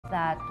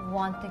that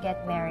want to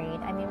get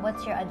married, I mean,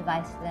 what's your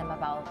advice to them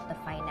about the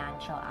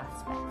financial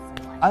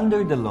aspects?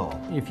 Under the law,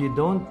 if you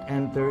don't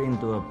enter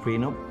into a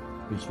prenup,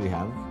 which we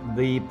have,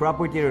 the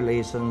property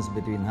relations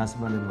between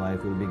husband and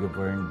wife will be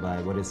governed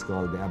by what is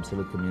called the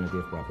absolute community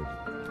of property,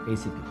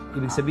 ACP.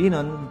 Ibig sabihin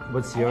nun,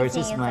 what's yours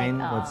is mine,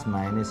 what's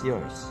mine is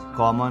yours.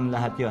 Common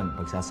lahat yon,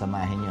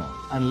 pagsasamahin nyo.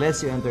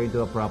 Unless you enter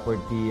into a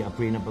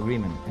prenup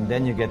agreement, and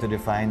then you get to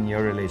define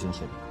your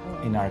relationship.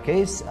 In our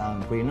case,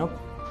 prenup,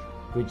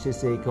 which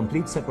is a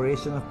complete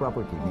separation of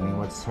property,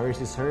 meaning what's hers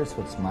is hers,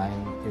 what's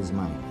mine is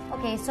mine.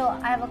 Okay, so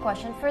I have a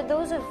question. For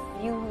those of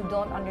you who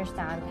don't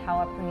understand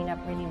how a prenup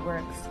really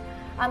works,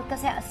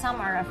 kasi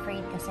some are afraid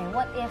kasi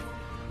what if,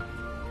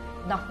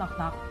 knock, knock,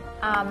 knock,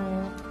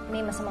 may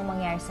masamang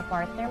mangyari sa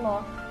partner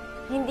mo,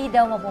 hindi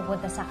daw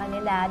mapupunta sa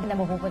kanila, hindi na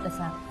mapupunta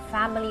sa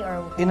family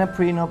or... In a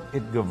prenup,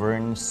 it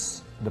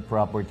governs the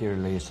property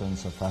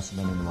relations of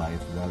husband and wife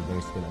while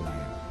they're still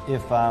alive.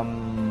 If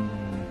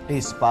a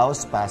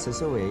spouse passes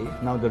away,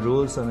 now the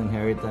rules on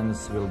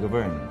inheritance will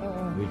govern,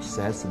 which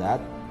says that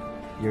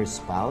your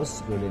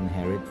spouse will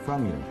inherit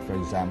from you. For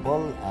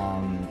example,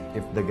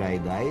 if the guy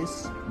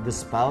dies, the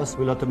spouse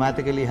will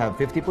automatically have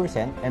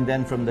 50%, and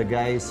then from the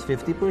guy's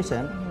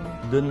 50%,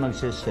 dun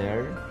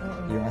mag-share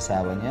yung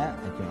asawa niya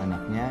at yung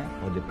anak niya,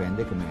 o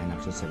depende kung may anak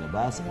siya sa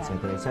labas,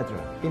 etc., etc.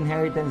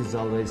 Inheritance is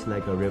always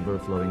like a river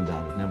flowing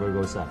down. It never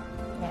goes up.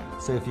 Yeah.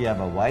 So if you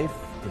have a wife,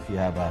 if you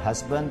have a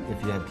husband,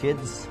 if you have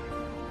kids,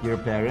 your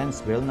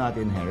parents will not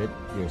inherit,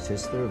 your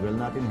sister will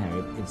not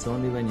inherit. It's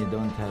only when you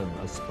don't have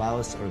a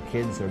spouse or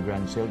kids or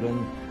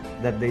grandchildren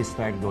that they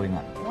start going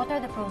up. What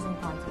are the pros and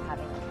cons of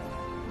having a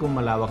prenup? Kung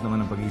malawak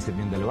naman ang pag-iisip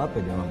yung dalawa,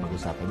 pwede naman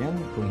pag-usapan yun.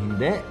 Kung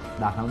hindi,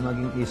 baka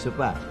maging issue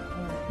pa.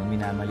 Na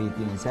minamaliit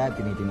yung isa,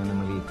 tinitingnan na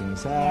maliit yung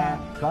isa. Yeah.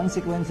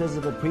 Consequences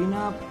of a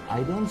prenup,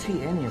 I don't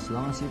see any as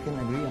long as you can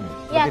agree on it.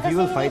 Yeah, but if you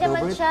will fight hindi over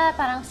naman it, siya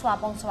parang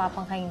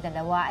swapong-swapong kayong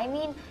dalawa. I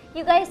mean,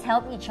 you guys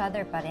help each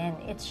other pa rin.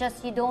 It's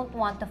just you don't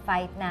want to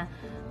fight na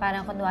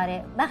parang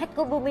kunwari, bakit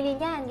ko bumili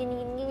niyan?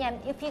 Ganyan.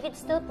 If you could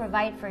still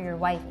provide for your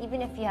wife,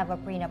 even if you have a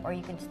prenup, or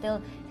you could still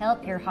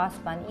help your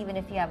husband, even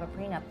if you have a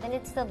prenup, then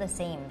it's still the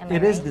same. Am I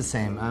it right? is the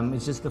same.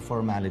 It's just the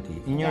formality.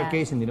 In your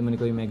case, hindi naman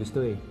ikaw yung may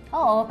gusto eh.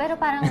 Oo, pero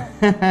parang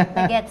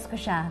nagets ko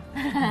siya.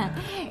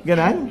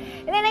 Ganon?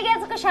 Hindi,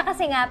 nagets ko siya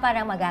kasi nga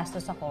parang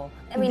magastos ako.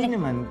 I mean, Hindi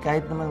naman.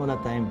 Kahit naman wala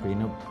tayong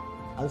prenup,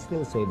 I'll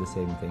still say the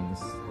same things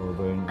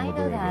over and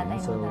over again. I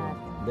know that.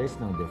 There's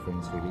no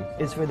difference really.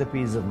 It's for the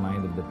peace of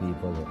mind of the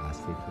people who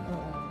asked it.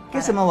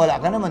 Kasi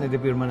mawala ka naman,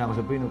 i-depirma na ako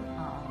sa prenup.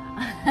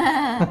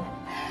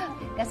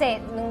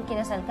 Kasi nung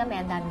kinasal kami,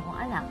 ang dami kong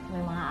anak.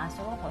 May mga aso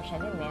ko, siya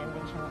din, meron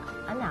din siyang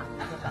anak.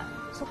 Diba?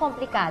 So,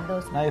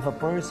 komplikado. Now, if a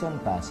person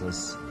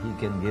passes, he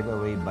can give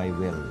away by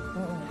will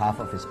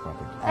half of his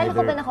property. Paano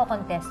ko ba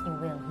nako-contest yung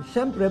will?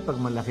 Siyempre, pag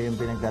malaki yung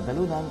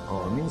pinagtatalunan,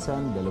 o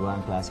minsan,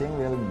 dalawang klaseng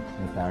will,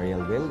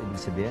 notarial will,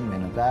 ibig sabihin,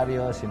 may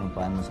notaryo,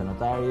 sinumpaan mo sa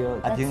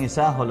notaryo, at yung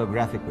isa,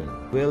 holographic will.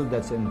 Will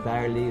that's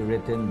entirely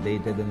written,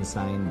 dated, and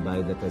signed by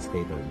the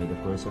testator, by the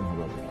person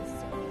who wrote it.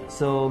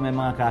 So, may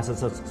mga kaso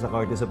sa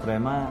Korte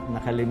Suprema,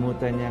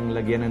 nakalimutan niyang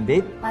lagyan ng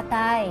date.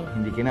 Patay.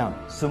 Hindi kinaw.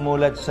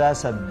 Sumulat siya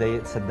sa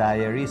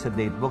diary, sa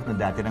datebook na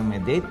dati nang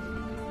may date.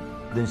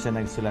 Doon siya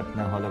nagsulat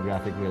ng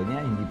holographic will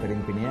niya. Hindi pa rin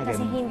pinayagan.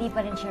 Kasi hindi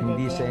pa rin siya written.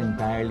 Hindi siya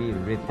entirely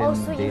written,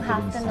 also, dated, you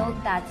have and to signed. note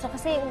that. So,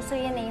 kasi uso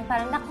yan eh. Yung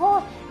parang,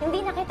 nako, hindi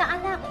na kita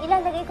anak.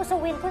 Ilalagay ko sa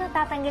will ko,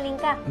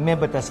 natatanggalin ka. May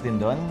batas din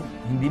doon.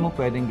 Hindi mo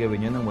pwedeng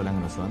gawin yun ng walang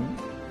rason.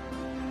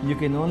 You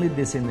can only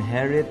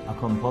disinherit a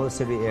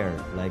compulsory heir,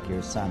 like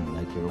your son,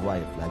 like your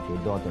wife, like your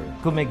daughter.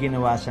 Kung may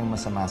ginawa siyang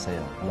masama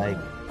sa'yo,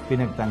 like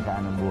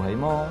pinagtangkaan ng buhay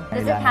mo.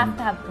 Does it have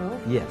to have proof?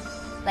 Yes.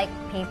 Like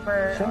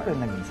paper? Siyempre,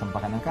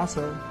 nagsampa ka ng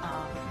kaso.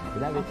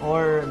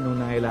 Or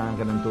nung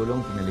nangailangan ka ng tulong,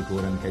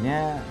 pinalikuran ka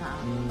niya.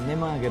 May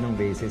mga ganong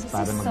basis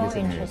para mag-disinherit.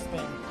 So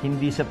interesting.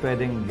 Hindi siya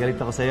pwedeng,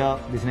 galit ako sa'yo,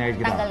 disinherit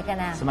kita. Tanggal ka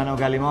na. Sama ng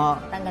ugali mo,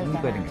 Tanggal hindi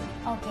ka pwedeng na.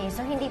 Okay,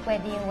 so hindi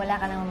pwede yung wala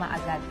ka nang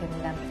maagad kung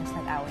lang tapos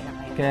nag-away na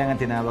kayo. Kaya nga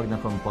tinawag na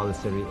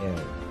compulsory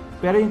heir.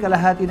 Pero yung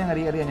kalahati ng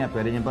ari-arian niya,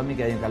 pwede niyang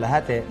pamigay. Yung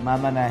kalahati,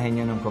 mamanahin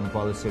niyo ng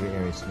compulsory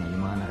heirs niya.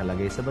 Yung mga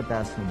nakalagay sa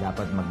batas na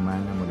dapat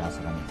magmana mula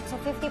sa kanya.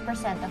 So 50%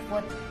 of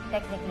what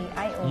technically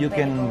I owe, You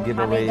can give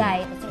away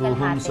to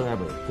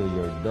whomsoever. whomsoever. To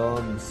your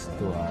dogs,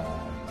 to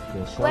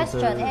a shelter.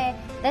 Question,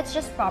 that's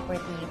just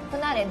property.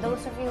 Kunwari,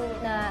 those of you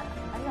na,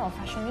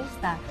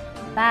 fashionista,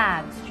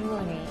 bags,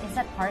 jewelry, is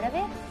that part of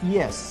it?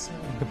 Yes.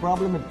 The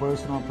problem with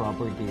personal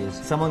property is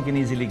someone can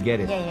easily get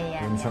it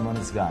when someone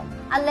is gone.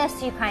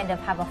 Unless you kind of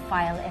have a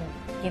file and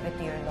give it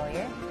to your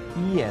lawyer.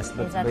 Yes,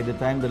 but by the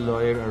time the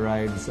lawyer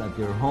arrives at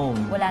your home,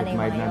 it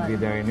might not be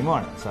there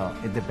anymore. So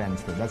it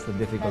depends. That's the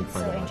difficult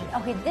part about it.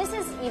 Okay, this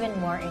is even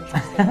more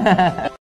interesting.